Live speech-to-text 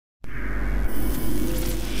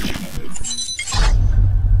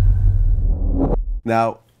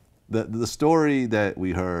Now, the story that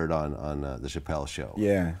we heard on the Chappelle Show,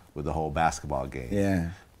 Yeah. with the whole basketball game. Yeah.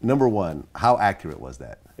 Number one, how accurate was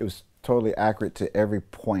that? It was totally accurate to every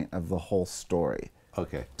point of the whole story.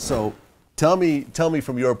 Okay, so tell me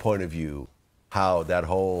from your point of view how that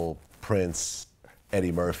whole Prince,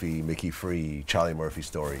 Eddie Murphy, Mickey Free, Charlie Murphy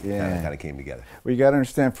story kind of came together. Well, you got to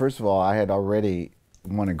understand, first of all, I had already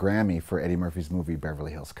won a Grammy for Eddie Murphy's movie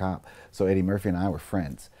Beverly Hills Cop. So Eddie Murphy and I were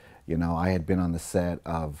friends. You know, I had been on the set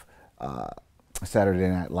of Saturday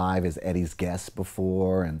Night Live as Eddie's guest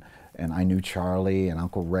before, and I knew Charlie and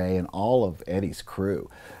Uncle Ray and all of Eddie's crew.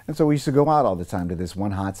 And so we used to go out all the time to this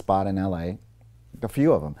one hot spot in LA, a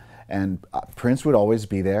few of them. And Prince would always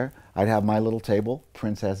be there. I'd have my little table.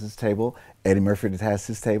 Prince has his table. Eddie Murphy has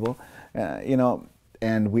his table. You know,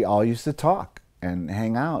 and we all used to talk and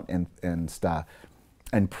hang out and stuff.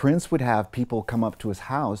 And Prince would have people come up to his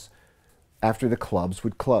house after the clubs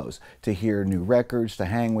would close to hear new records, to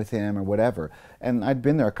hang with him or whatever. And I'd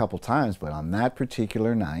been there a couple times, but on that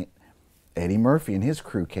particular night, Eddie Murphy and his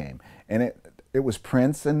crew came. And it was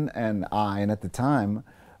Prince and I, and at the time,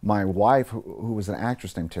 my wife, who was an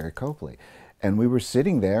actress named Terry Copley. And we were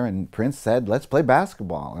sitting there, and Prince said, "Let's play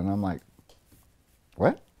basketball." And I'm like,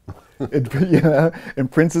 what? You know,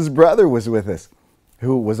 and Prince's brother was with us,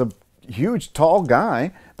 who was a huge, tall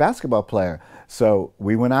guy, basketball player. So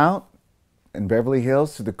we went out in Beverly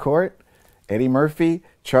Hills to the court. Eddie Murphy,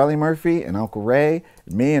 Charlie Murphy, and Uncle Ray,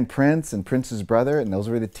 me and Prince's brother, and those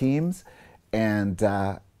were the teams. And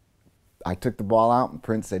I took the ball out, and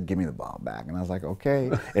Prince said, "Give me the ball back." And I was like,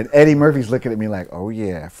 okay. And Eddie Murphy's looking at me like, "Oh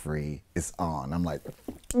yeah, Free, it's on." I'm like,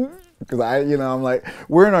 because I'm like,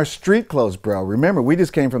 we're in our street clothes, bro. Remember, we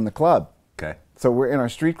just came from the club. Okay. So we're in our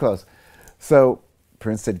street clothes. So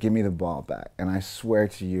Prince said, "Give me the ball back." And I swear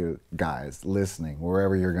to you guys listening,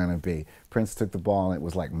 wherever you're going to be, Prince took the ball, and it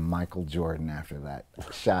was like Michael Jordan after that.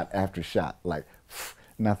 Shot after shot, like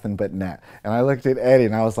nothing but net. And I looked at Eddie,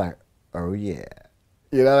 and I was like, oh yeah.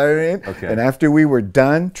 You know what I mean? Okay. And after we were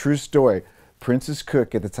done, true story, Prince's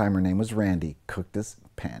cook at the time, her name was Randy, cooked us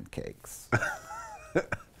pancakes.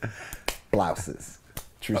 Blouses.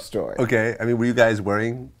 True story. Okay, I mean, were you guys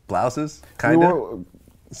wearing blouses? Kind of?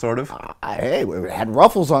 Sort of? Hey, we had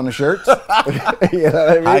ruffles on the shirts. You know what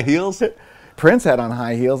I mean? High heels? Prince had on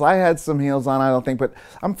high heels. I had some heels on, I don't think, but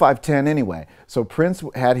I'm 5'10" anyway. So Prince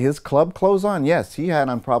had his club clothes on. Yes, he had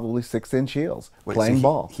on probably 6-inch heels, playing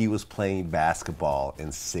ball. He was playing basketball in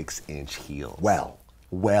 6-inch heels. Well.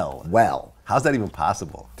 How's that even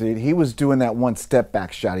possible? Dude, he was doing that one step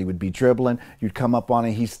back shot. He would be dribbling. You'd come up on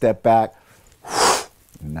it. He'd step back.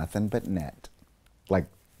 Nothing but net. Like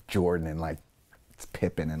Jordan and like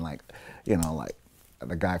Pippen and like, you know, like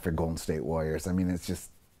the guy for Golden State Warriors. I mean, it's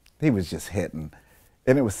just, he was just hitting.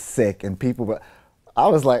 And it was sick. And people, but I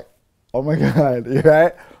was like, oh my God, you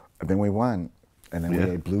right? And then we won. And then we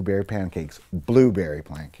ate blueberry pancakes. Blueberry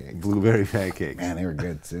pancakes. Blueberry pancakes. Man, they were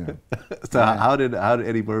good too. So yeah. how did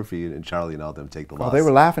Eddie Murphy and Charlie and all them take the loss? Oh, they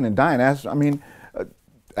were laughing and dying.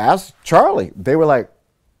 Ask Charlie. They were like,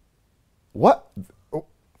 what?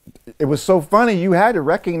 It was so funny. You had to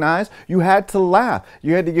recognize, you had to laugh.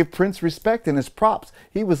 You had to give Prince respect and his props.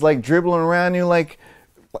 He was like dribbling around you like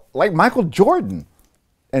Michael Jordan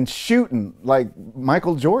and shooting like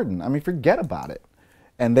Michael Jordan. I mean, forget about it.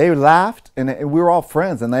 And they laughed, and we were all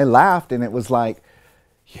friends, and they laughed, and it was like,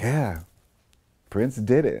 yeah, Prince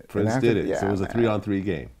did it. Prince did it. Yeah, so it was a 3-on-3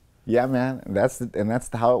 game. Yeah, man. And that's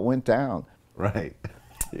how it went down. Right.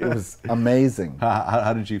 It was amazing.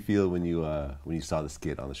 How did you feel when you saw the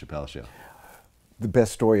skit on the Chappelle Show? The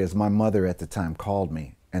best story is my mother at the time called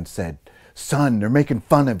me and said, "Son, they're making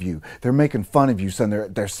fun of you. They're making fun of you, son.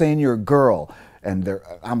 They're saying you're a girl." And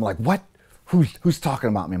I'm like, what? Who's talking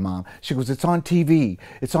about me, Mom? She goes, "It's on TV.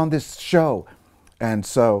 It's on this show." And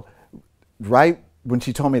so right when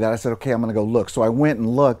she told me that, I said, okay, I'm going to go look. So I went and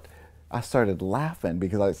looked. I started laughing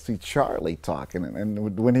because I see Charlie talking.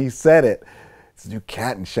 And when he said it, it's a new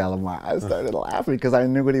cat in Shalimar, I started laughing because I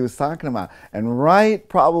knew what he was talking about. And right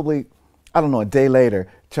probably, I don't know, a day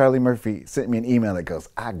later, Charlie Murphy sent me an email that goes,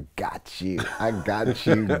 "I got you. I got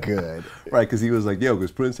you good." Right, because he was like, yo,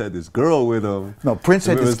 because Prince had this girl with him. No, Prince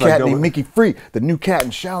had this cat named Mickey Free, the new cat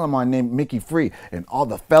in Shalimar named Mickey Free. And all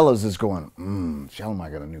the fellas is going, Shalimar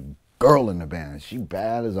got a new girl in the band. She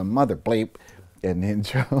bad as a mother, bleep. And then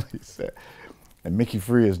Charlie said, "And Mickey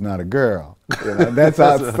Free is not a girl." You know, that's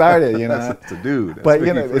how it started, you know. It's a dude. That's but, Mickey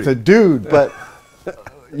you know, Free. it's a dude. But,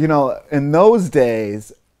 you know, in those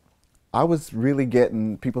days, I was really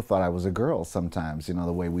getting, people thought I was a girl sometimes, you know,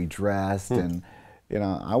 the way we dressed. And, you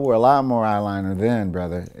know, I wore a lot more eyeliner then,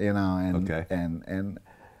 brother, you know. And, and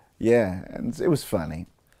yeah, and it was funny.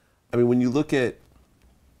 I mean, when you look at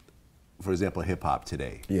for example, hip hop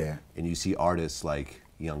today. Yeah. And you see artists like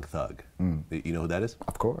Young Thug. You know who that is?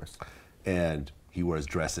 Of course. And he wears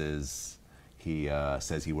dresses. He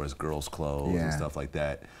says he wears girls' clothes and stuff like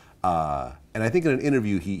that. And I think in an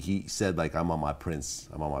interview he said like I'm on my Prince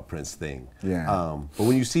thing. Yeah. But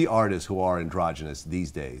when you see artists who are androgynous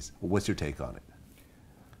these days, what's your take on it?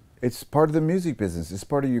 It's part of the music business. It's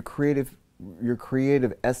part of your creative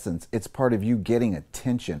essence. It's part of you getting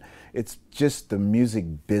attention. It's just the music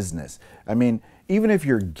business. I mean, even if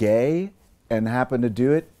you're gay and happen to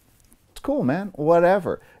do it, it's cool, man.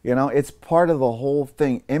 Whatever. You know, it's part of the whole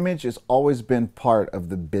thing. Image has always been part of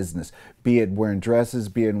the business. Be it wearing dresses,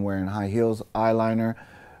 be it wearing high heels, eyeliner.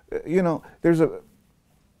 You know,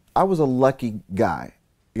 I was a lucky guy.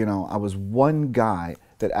 You know, I was one guy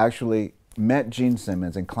that actually met Gene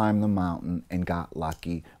Simmons and climbed the mountain and got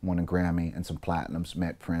lucky, won a Grammy and some platinums,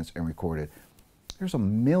 met Prince and recorded. There's a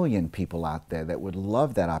million people out there that would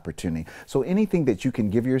love that opportunity. So anything that you can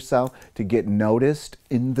give yourself to get noticed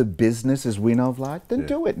in the business, as we know, Vlad, then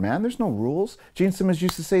do it, man. There's no rules. Gene Simmons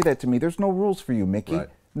used to say that to me. There's no rules for you, Micki. Right.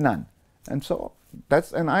 None. And so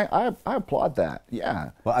I applaud that.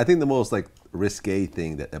 Yeah. Well, I think the most like risque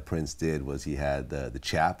thing that Prince did was he had the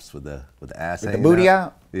chaps with the ass With the hanging booty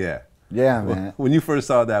out? Yeah. Yeah, man. When you first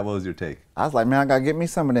saw that, what was your take? I was like, man, I gotta get me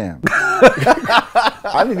some of them.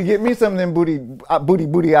 I need to get me some of them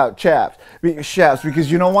booty out chaps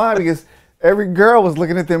because you know why? Because every girl was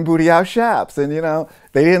looking at them booty out chaps, and you know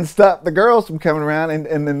they didn't stop the girls from coming around.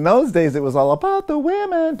 And in those days, it was all about the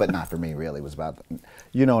women, but not for me. Really, it was about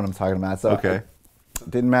you know what I'm talking about. So okay, it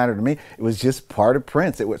didn't matter to me. It was just part of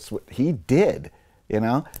Prince. It was what he did. You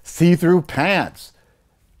know, see-through pants.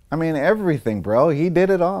 I mean, everything, bro. He did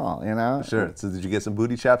it all, you know? Sure. So did you get some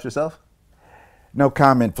booty chaps yourself? No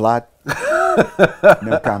comment, Vlad.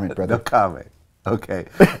 No comment, brother. No comment. Okay.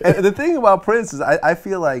 And the thing about Prince is I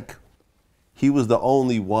feel like he was the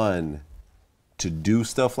only one to do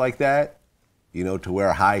stuff like that, you know, to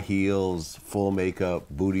wear high heels, full makeup,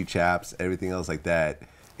 booty chaps, everything else like that.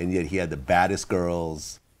 And yet he had the baddest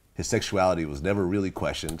girls. His sexuality was never really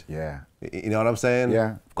questioned. Yeah. You know what I'm saying?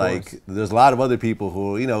 Yeah. Like, there's a lot of other people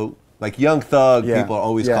who, you know, like Young Thug, people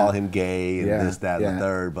always call him gay and this, that, and the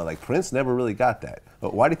third. But like Prince never really got that.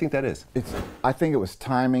 But why do you think that is? I think it was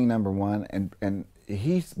timing, number one, and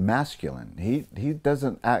he's masculine. He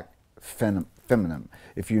doesn't act feminine.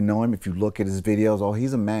 If you know him, if you look at his videos, oh,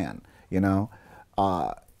 he's a man, you know?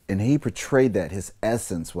 And he portrayed that. His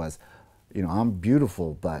essence was, you know, I'm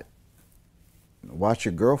beautiful, but watch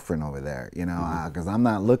your girlfriend over there, you know, because I'm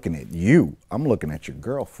not looking at you. I'm looking at your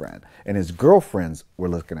girlfriend. And his girlfriends were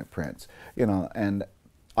looking at Prince, you know, and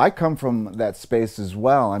I come from that space as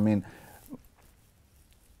well. I mean,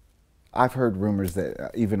 I've heard rumors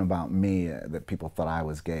that even about me that people thought I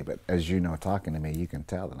was gay, but as you know, talking to me, you can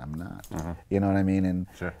tell that I'm not. You know what I mean? And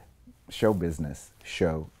show business.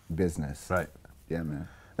 Right. Yeah, man.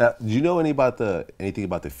 Now, do you know anything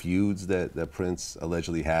about the feuds that Prince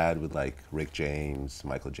allegedly had with like Rick James,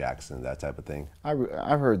 Michael Jackson, that type of thing?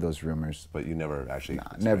 I've heard those rumors, but you never actually.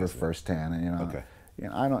 Nah, never firsthand. And, you know, okay. You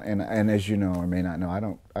know, I don't, and as you know or may not know, I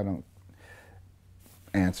don't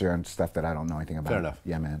answer on stuff that I don't know anything about. Fair enough.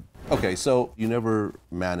 Yeah, man. Okay, so you never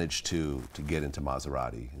managed to get into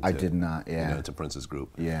Maserati. I did not. Yeah. You know, into Prince's group.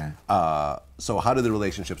 Yeah. So how did the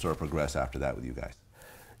relationship sort of progress after that with you guys?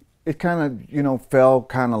 It kind of, you know, fell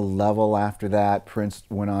kind of level after that. Prince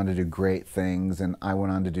went on to do great things, and I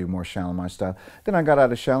went on to do more Shalimar stuff. Then I got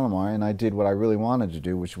out of Shalimar, and I did what I really wanted to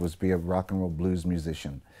do, which was be a rock and roll blues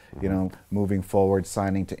musician. You know, moving forward,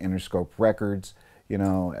 signing to Interscope Records, you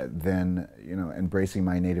know, then, you know, embracing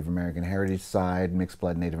my Native American heritage side, mixed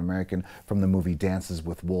blood Native American, from the movie Dances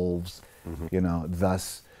with Wolves, you know,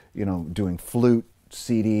 thus, you know, doing flute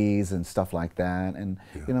CDs and stuff like that. And,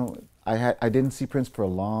 you know, I didn't see Prince for a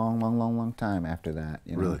long time after that.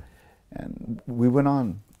 You know? Really? And we went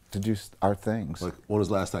on to do our things. Like, when was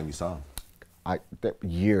the last time you saw him?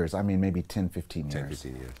 Years. I mean, maybe 10, 15 years. 10,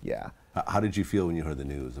 15 years. Yeah. How did you feel when you heard the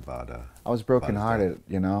news about I was brokenhearted,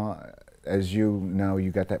 you know. As you know,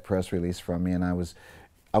 you got that press release from me, and I was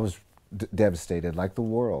devastated, like the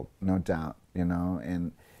world, no doubt, you know.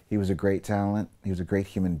 And he was a great talent. He was a great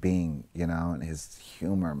human being, you know, and his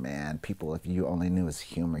humor, man. People, if you only knew his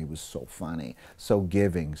humor, he was so funny, so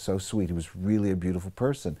giving, so sweet. He was really a beautiful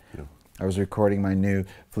person. Yeah. I was recording my new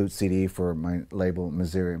flute CD for my label,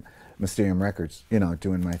 Mysterium Records, you know,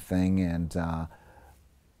 doing my thing. And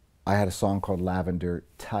I had a song called Lavender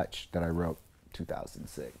Touch that I wrote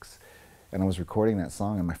 2006. And I was recording that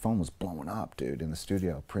song, and my phone was blowing up, dude, in the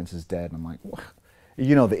studio. Prince is dead. And I'm like, what?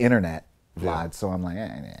 You know, the internet. Vlad, yeah. So I'm like,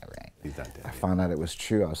 right. He's not dead. I found out it was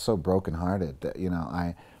true. I was so brokenhearted that, you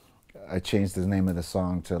know, I changed the name of the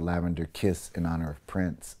song to Lavender Kiss in honor of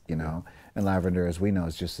Prince, you know. And lavender, as we know,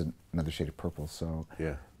 is just another shade of purple. So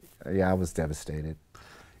Yeah. Yeah, I was devastated.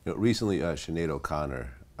 You know, recently, Sinead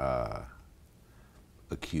O'Connor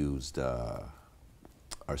accused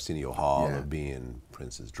Arsenio Hall of being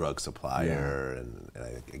Prince's drug supplier, and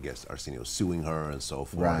I guess Arsenio suing her and so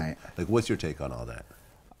forth. Right. Like, what's your take on all that?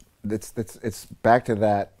 It's back to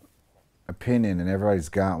that opinion, and everybody's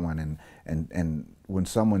got one. And when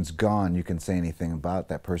someone's gone, you can say anything about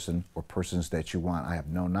that person or persons that you want. I have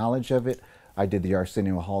no knowledge of it. I did the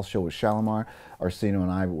Arsenio Hall show with Shalimar. Arsenio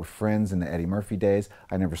and I were friends in the Eddie Murphy days.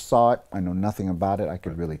 I never saw it. I know nothing about it. I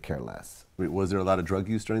could really care less. Was there a lot of drug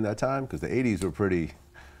use during that time? Because the 80s were pretty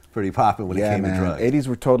popping when it came to drugs. 80s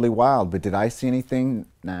were totally wild, but did I see anything?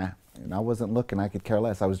 Nah. I wasn't looking. I could care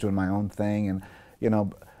less. I was doing my own thing, and you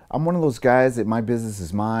know, I'm one of those guys that my business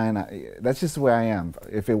is mine. That's just the way I am.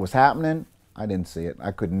 If it was happening, I didn't see it.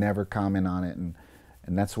 I could never comment on it, and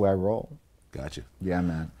that's the way I roll. Gotcha. Yeah,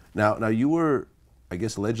 man. Now you were, I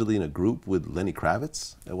guess, allegedly in a group with Lenny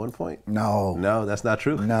Kravitz at one point? No. No, that's not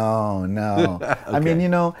true? No. Okay. I mean, you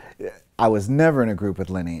know, I was never in a group with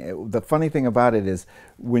Lenny. The funny thing about it is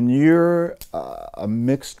when you're a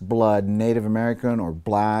mixed blood Native American or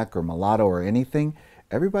black or mulatto or anything,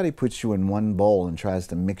 everybody puts you in one bowl and tries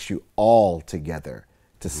to mix you all together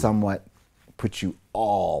to somewhat put you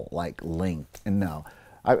all like linked. And no,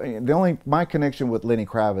 my connection with Lenny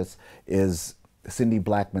Kravitz is Cindy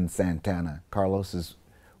Blackman Santana, Carlos's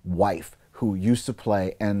wife, who used to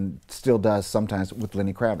play and still does sometimes with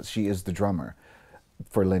Lenny Kravitz. She is the drummer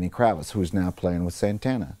for Lenny Kravitz, who's now playing with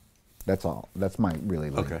Santana. That's all. That's my really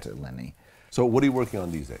link to Lenny. So what are you working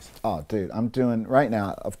on these days? Oh, dude, I'm doing right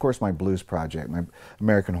now, of course, my blues project, my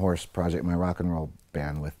American Horse project, my rock and roll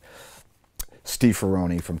band with Steve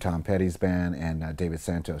Ferroni from Tom Petty's band and David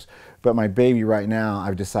Santos. But my baby right now,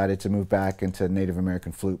 I've decided to move back into Native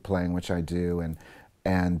American flute playing, which I do, and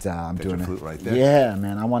I'm doing your flute right there. Yeah,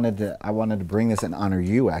 man, I wanted to bring this and honor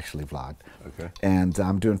you, actually, Vlad. Okay. And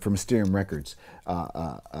I'm doing for Mysterium Records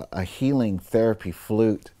a healing therapy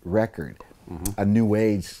flute record, a new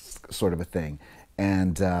age sort of a thing,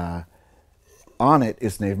 and on it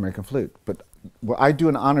is Native American flute. But I do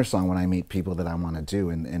an honor song when I meet people that I want to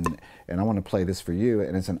do, and I want to play this for you,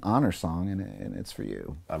 and it's an honor song, and it's for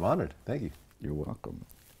you. I'm honored. Thank you. You're welcome.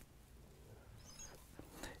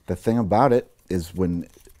 The thing about it is when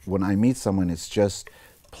I meet someone, it's just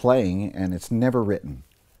playing, and it's never written.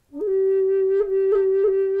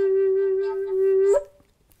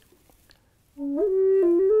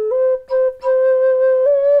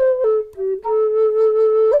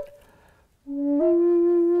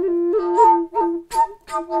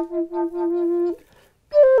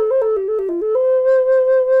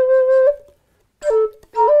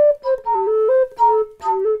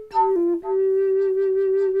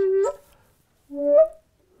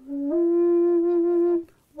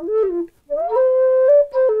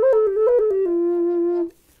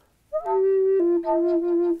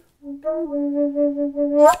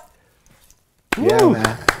 Yeah,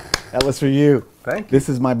 man. That was for you. Thank you. This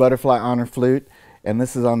is my Butterfly Honor flute, and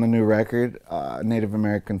this is on the new record, Native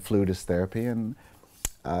American Flutist Therapy, and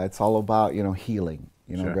it's all about, you know, healing,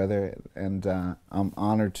 you know, brother. And I'm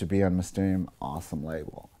honored to be on Mysterium awesome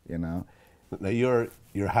label, you know. Now you're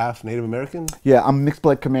half Native American? Yeah, I'm mixed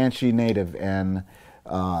blood Comanche Native and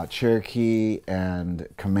Cherokee and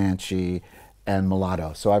Comanche and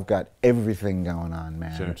mulatto. So I've got everything going on,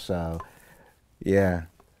 man. Sure. So, yeah.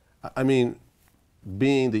 I mean,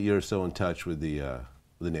 being that you're so in touch with the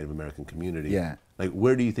Native American community, like,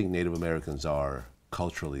 where do you think Native Americans are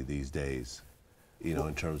culturally these days? You know,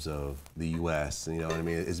 in terms of the U.S. You know what I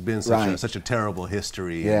mean? It's been such a terrible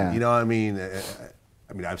history. Yeah. You know what I mean?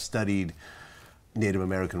 I've studied Native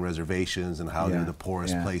American reservations and how they're the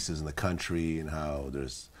poorest places in the country, and how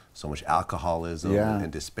there's so much alcoholism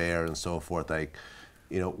and despair and so forth. Like,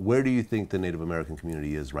 you know, where do you think the Native American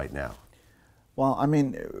community is right now? Well, I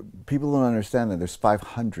mean, people don't understand that there's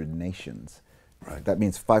 500 nations. Right. That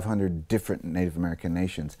means 500 different Native American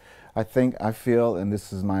nations. I feel, and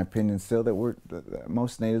this is my opinion still, that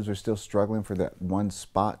most natives are still struggling for that one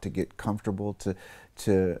spot to get comfortable,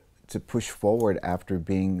 to push forward after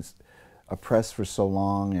being oppressed for so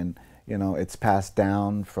long, and you know, it's passed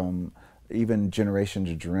down from even generation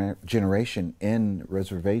to generation in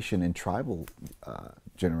reservation and tribal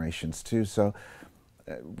generations too. So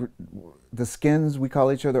the skins we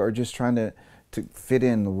call each other are just trying to fit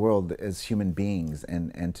in the world as human beings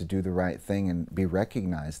and to do the right thing and be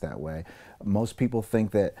recognized that way. Most people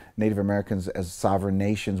think that Native Americans as sovereign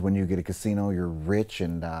nations, when you get a casino, you're rich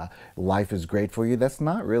and life is great for you. That's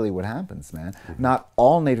not really what happens, man. Not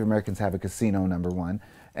all Native Americans have a casino, number one.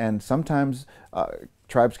 And sometimes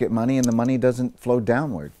tribes get money and the money doesn't flow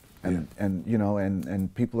downward. And you know,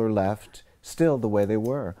 and people are left still the way they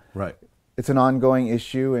were. Right. It's an ongoing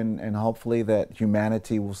issue, and hopefully that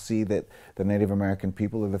humanity will see that the Native American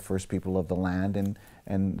people are the first people of the land,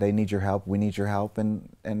 and they need your help, we need your help, and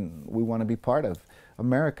we want to be part of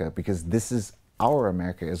America, because this is our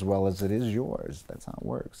America as well as it is yours. That's how it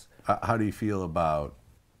works. How do you feel about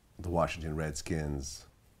the Washington Redskins,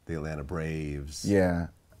 the Atlanta Braves? Yeah.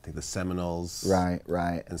 I think the Seminoles.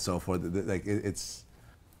 Right. And so forth. Like it's,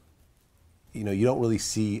 you know, you don't really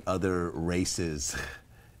see other races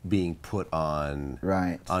being put on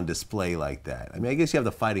display like that. I mean, I guess you have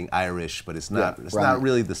the Fighting Irish, but it's not not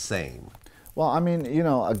really the same. Well, I mean, you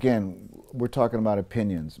know, again, we're talking about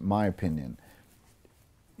opinions. My opinion.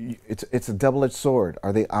 It's a double-edged sword.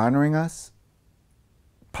 Are they honoring us?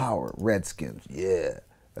 Power, Redskins, yeah.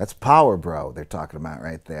 That's power, bro, they're talking about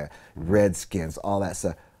right there. Redskins, all that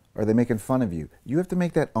stuff. Are they making fun of you? You have to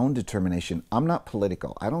make that own determination. I'm not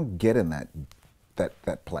political. I don't get in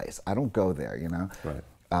that place. I don't go there, you know? Right.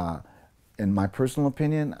 In my personal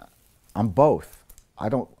opinion, I'm both.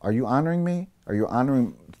 Are you honoring me? Are you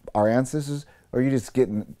honoring our ancestors? Or are you just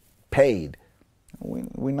getting paid?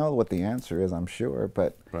 We know what the answer is, I'm sure,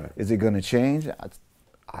 but is it going to change?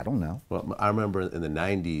 I don't know. Well, I remember in the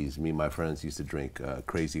 90s, me and my friends used to drink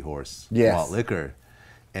Crazy Horse malt liquor.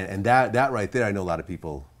 And that right there, I know a lot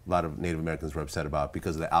of Native Americans were upset about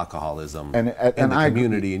because of the alcoholism and the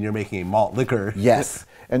community, and you're making a malt liquor. Yes,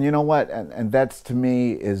 and you know what? And that's, to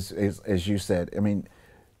me, is as you said, I mean,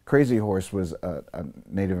 Crazy Horse was a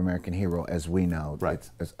Native American hero, as we know. Right.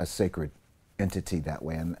 It's a sacred entity that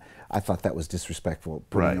way, and I thought that was disrespectful,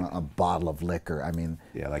 putting on a bottle of liquor. I mean,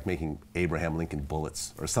 yeah, like making Abraham Lincoln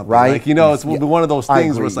bullets or something. Right. Like, you know, it's one of those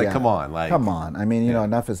things where it's like, come on, like, come on. I mean, you know,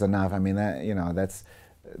 enough is enough. I mean,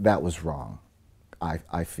 that was wrong.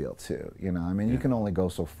 I feel too. You know, I mean, you can only go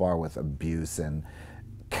so far with abuse and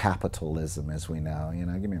capitalism, as we know. You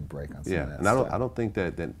know, give me a break on some of that and stuff. I don't think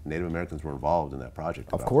that Native Americans were involved in that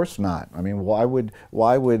project. Of course not. I mean, why would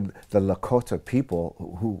the Lakota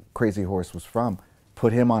people who Crazy Horse was from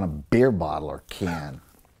put him on a beer bottle or can?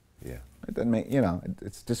 Yeah. It doesn't make, you know,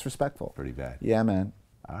 it's disrespectful. Pretty bad. Yeah, man.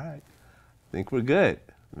 All right. I think we're good.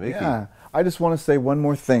 Micki. Yeah. I just want to say one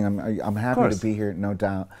more thing. I'm happy to be here, no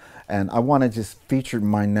doubt. And I want to just feature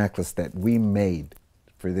my necklace that we made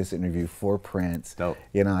for this interview for Prince. Dope.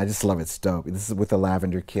 You know, I just love it. It's dope. This is with the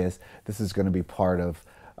Lavender Kiss. This is going to be part of,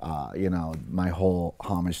 you know, my whole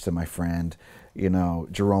homage to my friend. You know,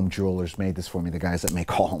 Jerome Jewelers made this for me, the guys that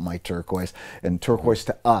make all my turquoise. And turquoise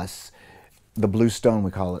to us, the blue stone,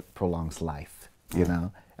 we call it, prolongs life, you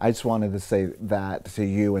know? I just wanted to say that to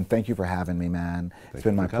you, and thank you for having me, man. It's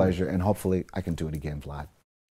been my pleasure, and hopefully I can do it again, Vlad.